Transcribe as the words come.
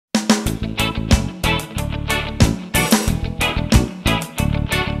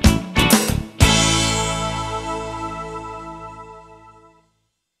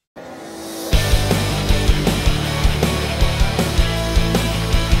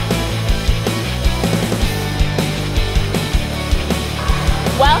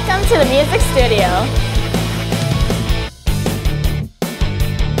Welcome to the music studio.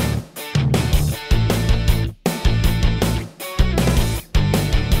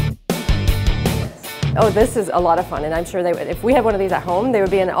 Oh, this is a lot of fun, and I'm sure they would, if we had one of these at home, they would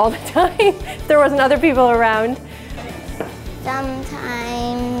be in it all the time if there wasn't other people around.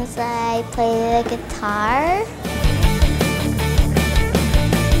 Sometimes I play the guitar.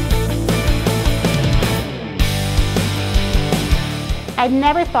 I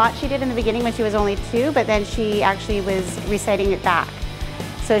never thought she did in the beginning when she was only 2, but then she actually was reciting it back.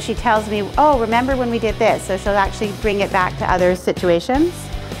 So she tells me, oh, remember when we did this? So she'll actually bring it back to other situations.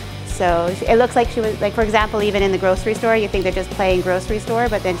 So it looks like she was, like for example, even in the grocery store, you think they're just playing grocery store,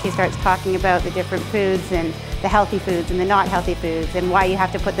 but then she starts talking about the different foods and the healthy foods and the not healthy foods and why you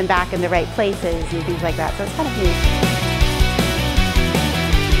have to put them back in the right places and things like that. So it's kind of neat.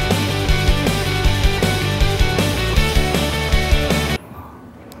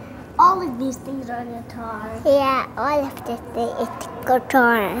 All of these things are guitar. Yeah, all of this is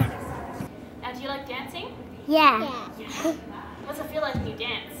guitar. And do you like dancing? Yeah. What's it feel like when you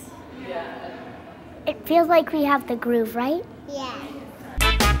dance? It feels like we have the groove, right? Yeah.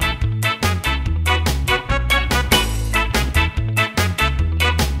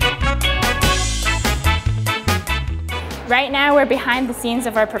 Right now we're behind the scenes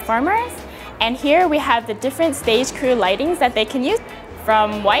of our performers, and here we have the different stage crew lightings that they can use,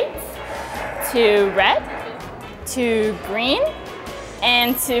 from white to red to green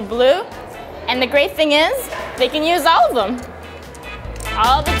and to blue. And the great thing is they can use all of them,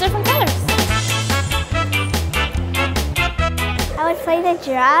 all the different colors. I would play the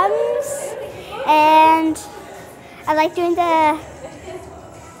drums, and I like doing the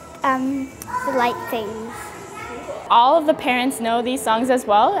light things. All of the parents know these songs as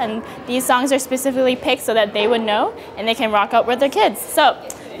well, and these songs are specifically picked so that they would know and they can rock out with their kids. So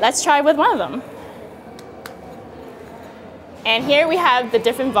let's try with one of them. And here we have the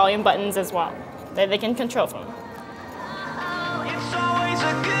different volume buttons as well that they can control from.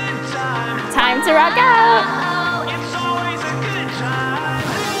 Time to rock out!